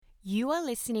You are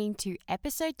listening to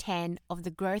episode 10 of the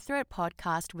Grow Through It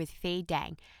podcast with Fee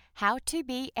Dang. How to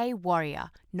be a warrior,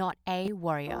 not a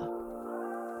warrior.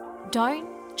 Don't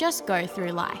just go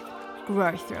through life,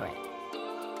 grow through it.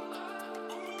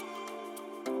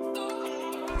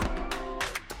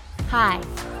 Hi,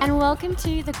 and welcome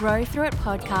to the Grow Through It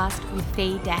podcast with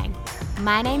Fee Dang.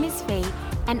 My name is Fee,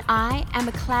 and I am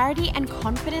a clarity and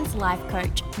confidence life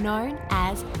coach known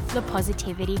as the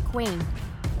Positivity Queen.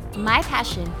 My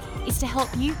passion is to help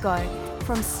you go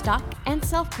from stuck and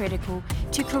self-critical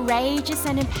to courageous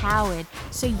and empowered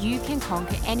so you can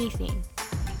conquer anything.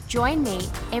 Join me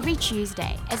every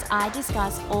Tuesday as I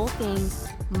discuss all things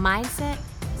mindset,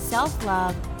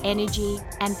 self-love, energy,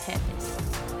 and purpose.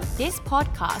 This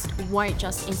podcast won't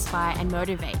just inspire and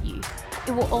motivate you.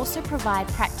 It will also provide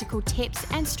practical tips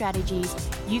and strategies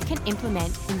you can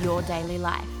implement in your daily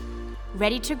life.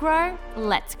 Ready to grow?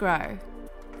 Let's grow.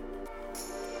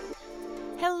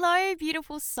 Hello,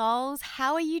 beautiful souls.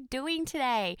 How are you doing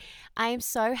today? I am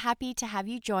so happy to have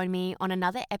you join me on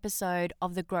another episode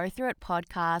of the Grow Through It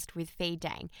podcast with Fee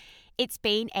Dang. It's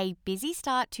been a busy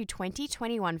start to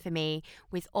 2021 for me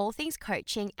with all things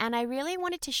coaching, and I really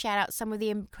wanted to shout out some of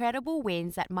the incredible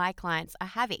wins that my clients are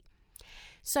having.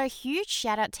 So huge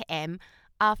shout out to M.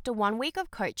 After 1 week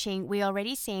of coaching, we're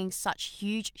already seeing such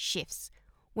huge shifts.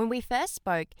 When we first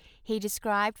spoke, he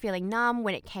described feeling numb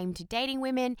when it came to dating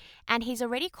women, and he's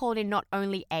already called in not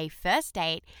only a first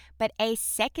date, but a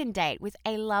second date with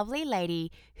a lovely lady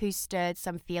who stirred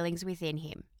some feelings within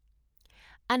him.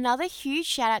 Another huge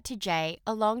shout out to Jay,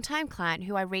 a longtime client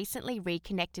who I recently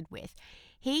reconnected with.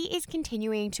 He is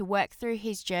continuing to work through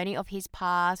his journey of his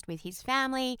past with his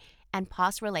family and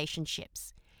past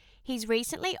relationships. He's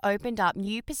recently opened up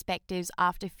new perspectives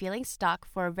after feeling stuck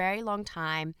for a very long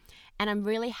time, and I'm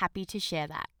really happy to share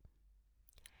that.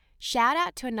 Shout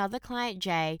out to another client,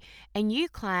 Jay, a new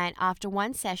client. After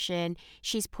one session,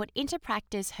 she's put into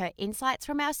practice her insights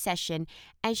from our session,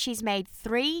 and she's made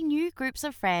 3 new groups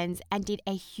of friends and did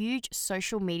a huge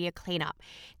social media cleanup.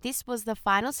 This was the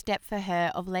final step for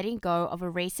her of letting go of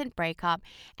a recent breakup,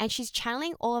 and she's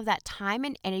channeling all of that time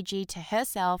and energy to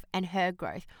herself and her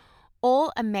growth.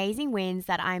 All amazing wins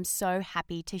that I'm so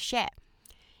happy to share.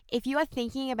 If you are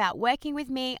thinking about working with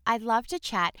me, I'd love to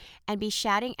chat and be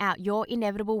shouting out your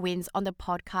inevitable wins on the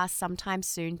podcast sometime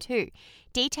soon too.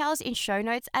 Details in show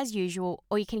notes as usual,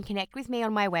 or you can connect with me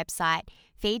on my website,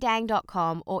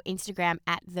 feedang.com, or Instagram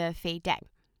at @thefeedang.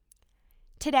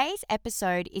 Today's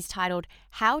episode is titled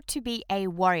How to be a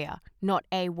warrior, not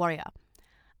a warrior.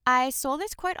 I saw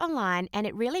this quote online and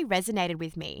it really resonated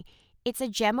with me. It's a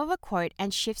gem of a quote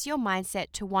and shifts your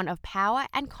mindset to one of power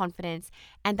and confidence,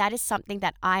 and that is something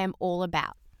that I am all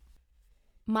about.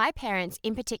 My parents,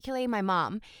 in particular my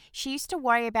mum, she used to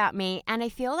worry about me, and I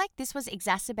feel like this was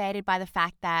exacerbated by the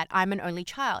fact that I'm an only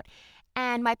child.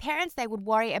 And my parents, they would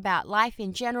worry about life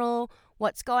in general,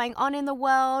 what's going on in the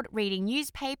world, reading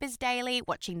newspapers daily,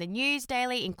 watching the news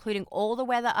daily, including all the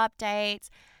weather updates,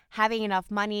 having enough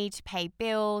money to pay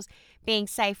bills, being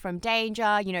safe from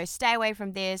danger, stay away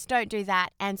from this, don't do that,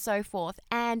 and so forth.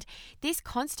 And this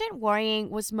constant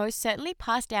worrying was most certainly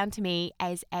passed down to me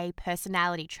as a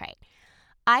personality trait.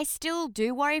 I still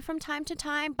do worry from time to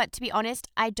time, but to be honest,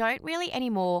 I don't really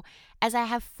anymore, as I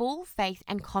have full faith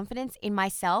and confidence in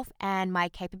myself and my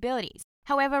capabilities.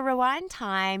 However, rewind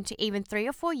time to even 3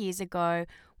 or 4 years ago,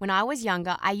 when I was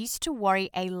younger, I used to worry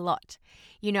a lot.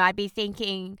 I'd be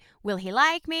thinking, will he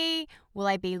like me? Will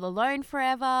I be alone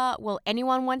forever? Will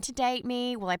anyone want to date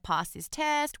me? Will I pass this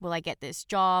test? Will I get this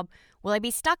job? Will I be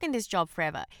stuck in this job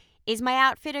forever? Is my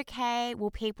outfit okay?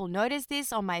 Will people notice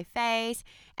this on my face?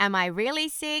 Am I really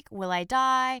sick? Will I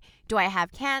die? Do I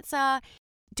have cancer?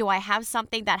 Do I have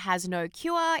something that has no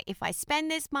cure? If I spend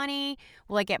this money,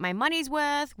 will I get my money's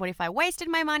worth? What if I wasted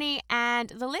my money? And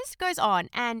the list goes on.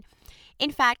 And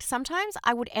in fact, sometimes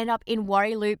I would end up in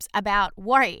worry loops about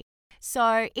worry.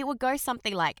 So it would go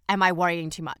something like, am I worrying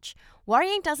too much?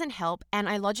 Worrying doesn't help, and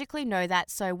I logically know that,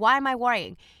 so why am I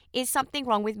worrying? Is something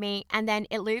wrong with me? And then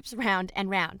it loops round and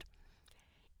round.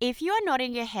 If you are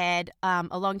nodding your head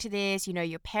along to this,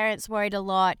 your parents worried a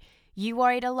lot, you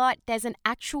worried a lot, there's an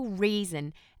actual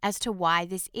reason as to why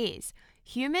this is.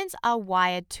 Humans are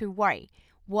wired to worry.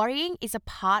 Worrying is a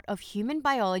part of human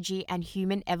biology and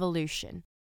human evolution.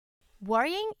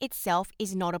 Worrying itself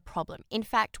is not a problem. In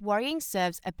fact, worrying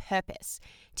serves a purpose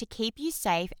to keep you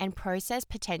safe and process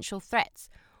potential threats.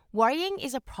 Worrying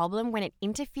is a problem when it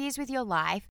interferes with your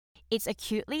life, it's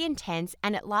acutely intense,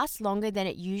 and it lasts longer than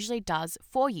it usually does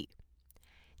for you.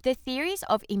 The theories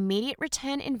of immediate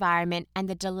return environment and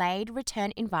the delayed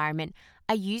return environment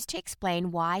are used to explain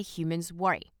why humans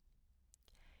worry.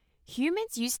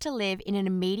 Humans used to live in an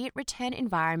immediate return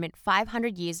environment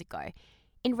 500 years ago.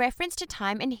 In reference to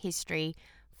time and history,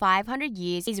 500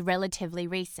 years is relatively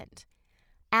recent.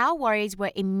 Our worries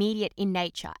were immediate in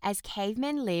nature as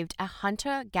cavemen lived a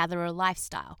hunter-gatherer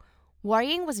lifestyle.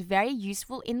 Worrying was very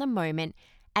useful in the moment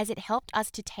as it helped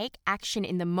us to take action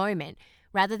in the moment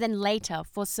rather than later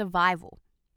for survival.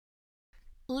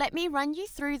 Let me run you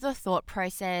through the thought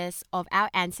process of our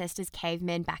ancestors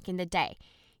cavemen back in the day.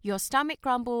 Your stomach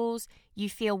grumbles, you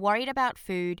feel worried about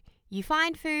food, you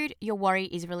find food, your worry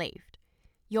is relieved.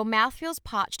 Your mouth feels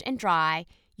parched and dry,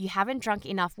 you haven't drunk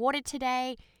enough water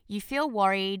today, you feel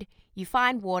worried, you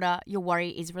find water, your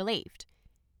worry is relieved.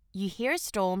 You hear a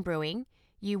storm brewing,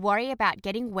 you worry about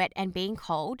getting wet and being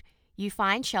cold, you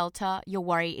find shelter, your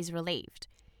worry is relieved.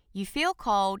 You feel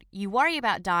cold, you worry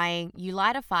about dying, you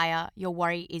light a fire, your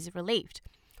worry is relieved.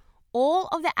 All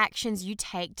of the actions you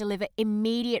take deliver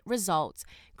immediate results,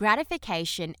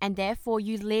 gratification, and therefore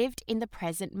you lived in the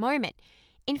present moment.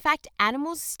 In fact,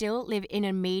 animals still live in an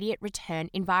immediate return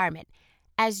environment.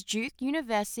 As Duke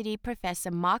University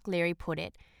professor Mark Leary put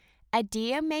it, a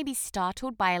deer may be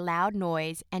startled by a loud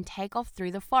noise and take off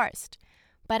through the forest.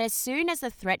 But as soon as the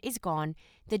threat is gone,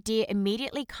 the deer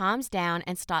immediately calms down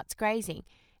and starts grazing,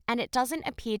 and it doesn't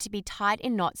appear to be tied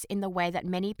in knots in the way that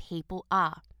many people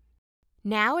are.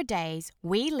 Nowadays,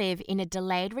 we live in a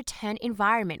delayed return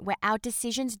environment where our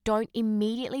decisions don't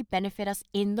immediately benefit us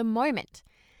in the moment.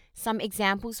 Some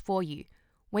examples for you.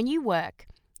 When you work,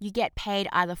 you get paid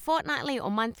either fortnightly or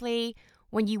monthly.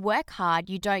 When you work hard,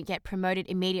 you don't get promoted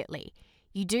immediately.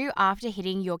 You do after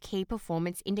hitting your key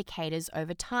performance indicators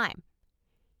over time.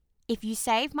 If you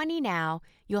save money now,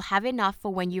 you'll have enough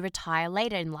for when you retire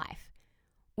later in life.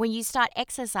 When you start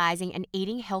exercising and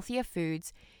eating healthier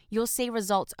foods, you'll see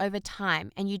results over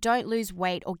time and you don't lose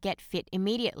weight or get fit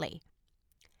immediately.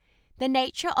 The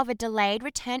nature of a delayed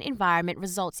return environment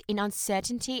results in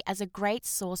uncertainty as a great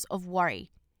source of worry.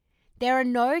 There are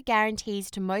no guarantees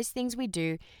to most things we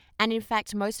do, and in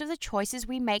fact, most of the choices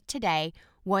we make today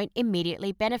won't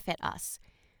immediately benefit us.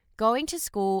 Going to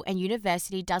school and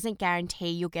university doesn't guarantee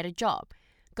you'll get a job.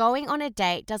 Going on a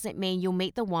date doesn't mean you'll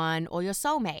meet the one or your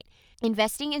soulmate.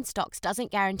 Investing in stocks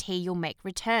doesn't guarantee you'll make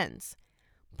returns.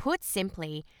 Put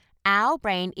simply, our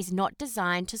brain is not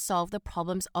designed to solve the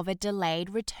problems of a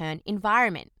delayed return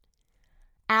environment.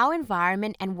 Our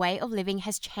environment and way of living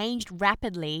has changed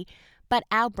rapidly, but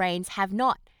our brains have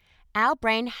not. Our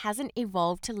brain hasn't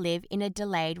evolved to live in a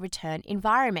delayed return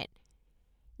environment.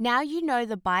 Now you know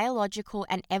the biological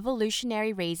and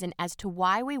evolutionary reason as to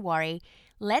why we worry.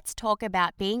 Let's talk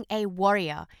about being a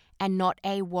warrior and not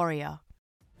a warrior.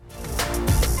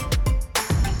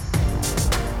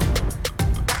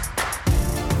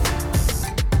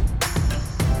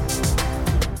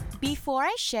 Before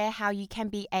I share how you can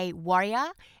be a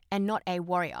warrior and not a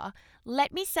warrior,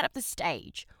 let me set up the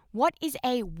stage. What is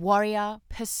a warrior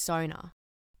persona?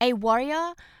 A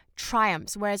warrior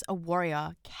triumphs, whereas a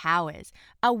warrior cowers.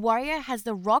 A warrior has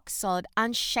the rock-solid,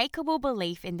 unshakable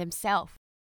belief in themselves.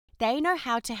 They know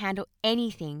how to handle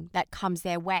anything that comes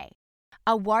their way.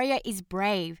 A warrior is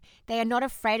brave. They are not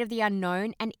afraid of the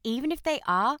unknown, and even if they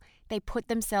are, they put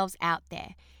themselves out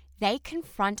there. They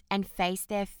confront and face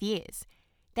their fears.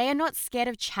 They are not scared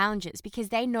of challenges because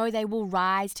they know they will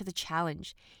rise to the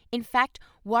challenge. In fact,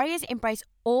 warriors embrace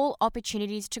all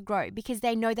opportunities to grow because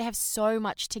they know they have so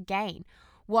much to gain.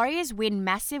 Warriors win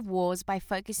massive wars by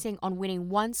focusing on winning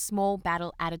one small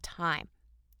battle at a time.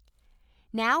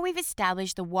 Now we've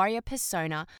established the warrior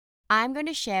persona, I'm going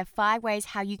to share 5 ways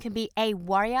how you can be a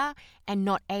warrior and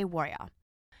not a warrior.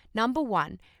 Number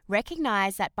 1,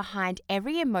 recognize that behind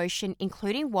every emotion,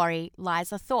 including worry,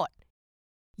 lies a thought.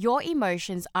 Your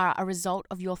emotions are a result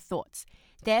of your thoughts.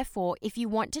 Therefore, if you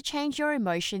want to change your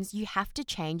emotions, you have to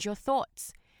change your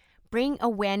thoughts. Bring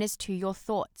awareness to your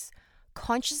thoughts.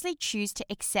 Consciously choose to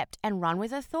accept and run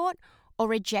with a thought or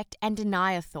reject and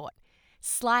deny a thought.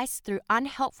 Slice through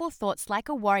unhelpful thoughts like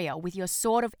a warrior with your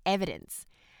sword of evidence.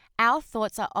 Our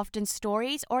thoughts are often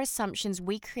stories or assumptions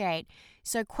we create,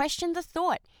 so question the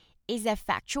thought. Is there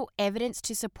factual evidence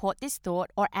to support this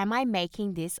thought, or am I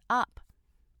making this up?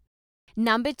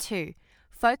 Number 2,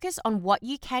 focus on what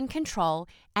you can control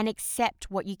and accept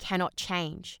what you cannot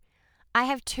change. I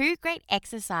have 2 great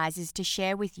exercises to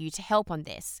share with you to help on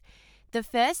this. The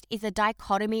first is a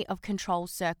dichotomy of control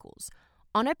circles.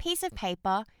 On a piece of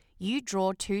paper, you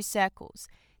draw 2 circles,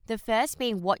 the first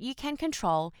being what you can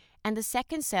control and the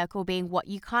second circle being what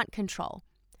you can't control.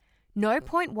 No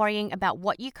point worrying about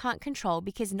what you can't control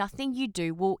because nothing you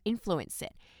do will influence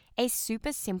it. A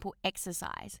super simple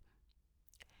exercise.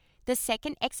 The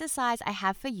second exercise I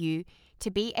have for you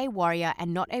to be a warrior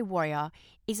and not a warrior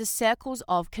is the circles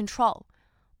of control.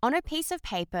 On a piece of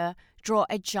paper, draw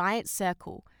a giant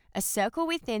circle, a circle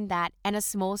within that, and a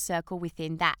small circle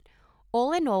within that.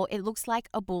 All in all, it looks like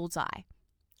a bullseye.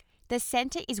 The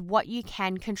center is what you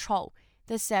can control,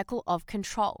 the circle of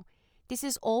control. This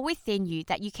is all within you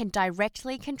that you can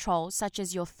directly control, such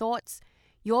as your thoughts,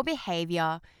 your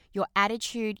behavior, your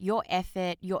attitude, your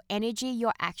effort, your energy,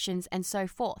 your actions, and so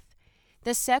forth.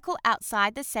 The circle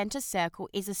outside the center circle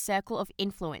is a circle of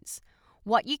influence,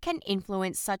 what you can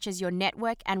influence, such as your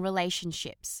network and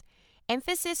relationships.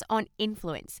 Emphasis on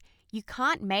influence. You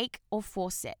can't make or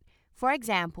force it. For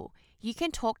example, you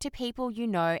can talk to people you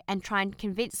know and try and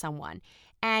convince someone.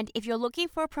 And if you're looking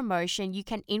for a promotion, you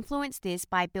can influence this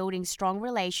by building strong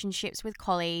relationships with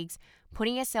colleagues,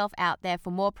 putting yourself out there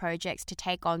for more projects to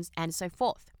take on, and so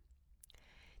forth.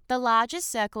 The largest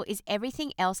circle is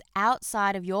everything else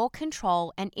outside of your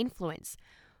control and influence.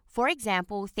 For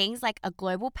example, things like a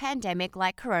global pandemic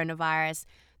like coronavirus,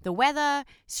 the weather,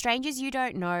 strangers you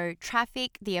don't know,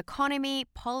 traffic, the economy,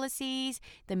 policies,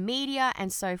 the media,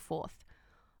 and so forth.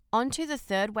 On to the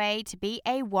third way to be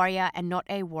a warrior and not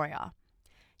a warrior.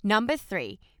 Number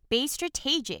 3, be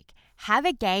strategic. Have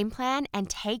a game plan and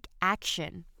take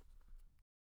action.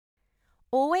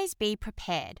 Always be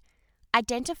prepared.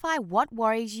 Identify what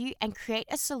worries you and create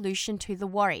a solution to the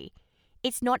worry.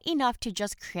 It's not enough to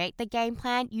just create the game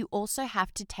plan, you also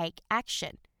have to take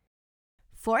action.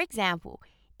 For example,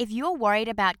 if you're worried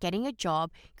about getting a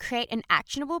job, create an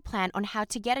actionable plan on how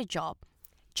to get a job.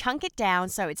 Chunk it down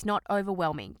so it's not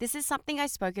overwhelming. This is something I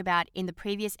spoke about in the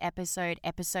previous episode,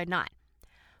 episode 9.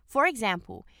 For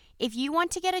example, if you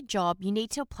want to get a job, you need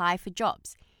to apply for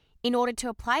jobs. In order to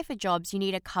apply for jobs, you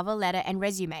need a cover letter and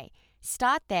resume.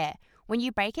 Start there. When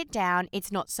you break it down,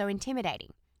 it's not so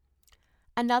intimidating.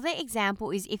 Another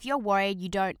example is if you're worried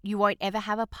you won't ever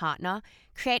have a partner,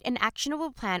 create an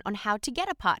actionable plan on how to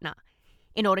get a partner.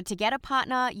 In order to get a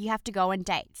partner, you have to go on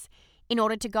dates. In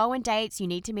order to go on dates, you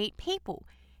need to meet people.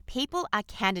 People are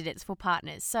candidates for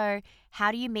partners. So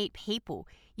how do you meet people?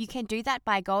 You can do that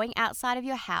by going outside of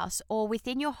your house or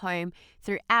within your home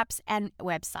through apps and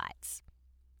websites.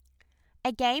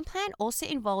 A game plan also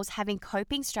involves having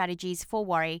coping strategies for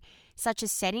worry, such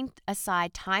as setting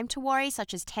aside time to worry,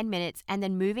 such as 10 minutes, and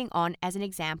then moving on as an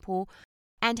example,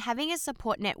 and having a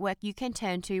support network you can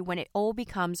turn to when it all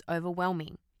becomes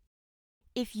overwhelming.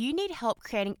 If you need help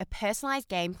creating a personalized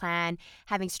game plan,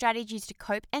 having strategies to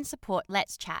cope and support,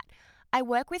 let's chat. I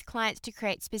work with clients to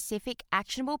create specific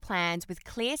actionable plans with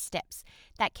clear steps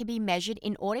that can be measured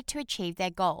in order to achieve their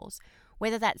goals.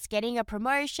 Whether that's getting a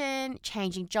promotion,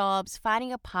 changing jobs,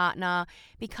 finding a partner,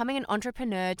 becoming an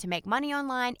entrepreneur to make money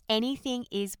online, anything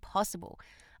is possible.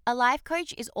 A life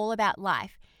coach is all about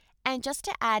life. And just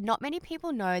to add, not many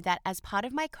people know that as part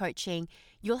of my coaching,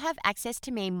 you'll have access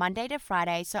to me Monday to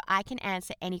Friday so I can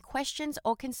answer any questions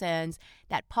or concerns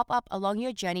that pop up along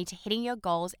your journey to hitting your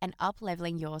goals and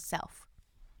up-leveling yourself.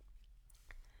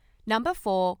 Number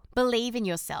 4, believe in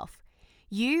yourself.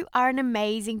 You are an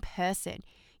amazing person.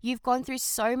 You've gone through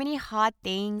so many hard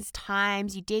things,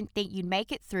 times you didn't think you'd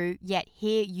make it through, yet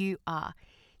here you are.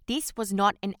 This was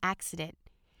not an accident.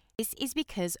 This is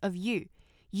because of you.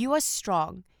 You are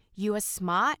strong. You are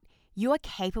smart, you are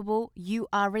capable, you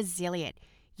are resilient.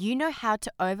 You know how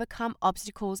to overcome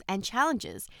obstacles and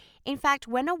challenges. In fact,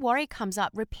 when a worry comes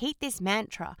up, repeat this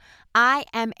mantra: I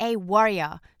am a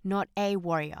warrior, not a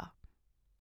warrior.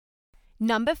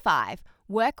 Number 5,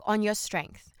 work on your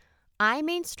strength. I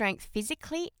mean strength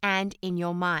physically and in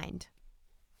your mind.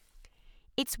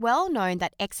 It's well known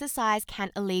that exercise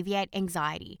can alleviate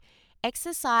anxiety.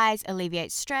 Exercise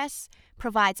alleviates stress,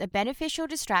 provides a beneficial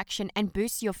distraction, and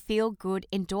boosts your feel-good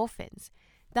endorphins.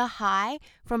 The high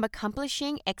from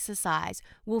accomplishing exercise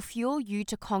will fuel you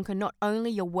to conquer not only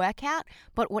your workout,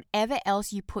 but whatever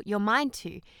else you put your mind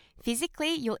to.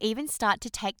 Physically, you'll even start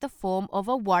to take the form of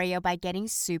a warrior by getting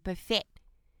super fit.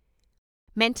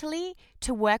 Mentally,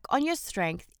 to work on your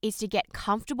strength is to get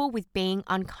comfortable with being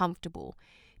uncomfortable.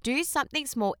 Do something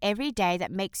small every day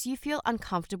that makes you feel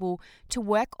uncomfortable to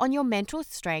work on your mental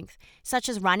strength, such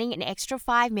as running an extra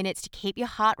 5 minutes to keep your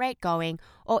heart rate going,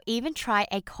 or even try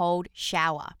a cold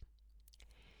shower.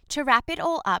 To wrap it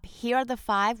all up, here are the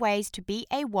 5 ways to be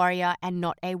a warrior and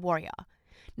not a warrior.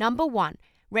 Number 1,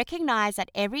 recognize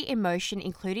that every emotion,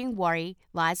 including worry,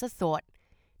 lies a thought.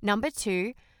 Number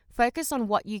 2, focus on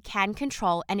what you can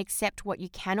control and accept what you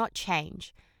cannot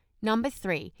change. Number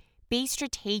 3, be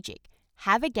strategic.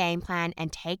 Have a game plan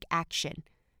and take action.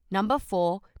 Number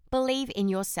 4, believe in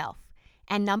yourself.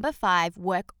 And number 5,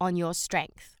 work on your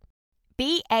strength.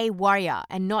 Be a warrior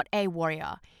and not a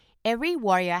warrior. Every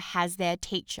warrior has their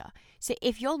teacher. So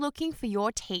if you're looking for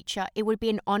your teacher, it would be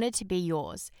an honor to be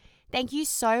yours. Thank you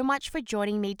so much for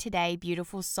joining me today,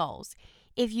 beautiful souls.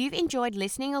 If you've enjoyed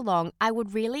listening along, I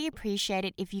would really appreciate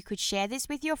it if you could share this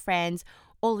with your friends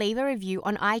or leave a review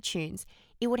on iTunes.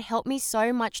 It would help me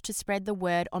so much to spread the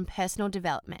word on personal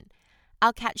development.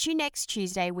 I'll catch you next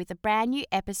Tuesday with a brand new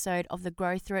episode of the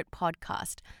Grow Through It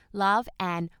podcast. Love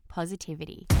and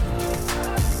positivity.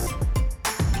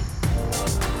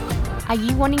 Are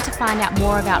you wanting to find out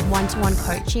more about one-to-one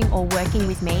coaching or working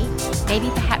with me? Maybe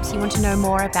perhaps you want to know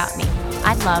more about me.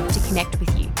 I'd love to connect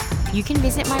with you. You can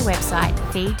visit my website,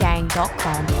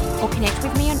 feedang.com, or connect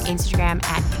with me on Instagram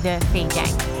at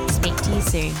 @thefeeddang. Speak to you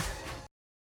soon.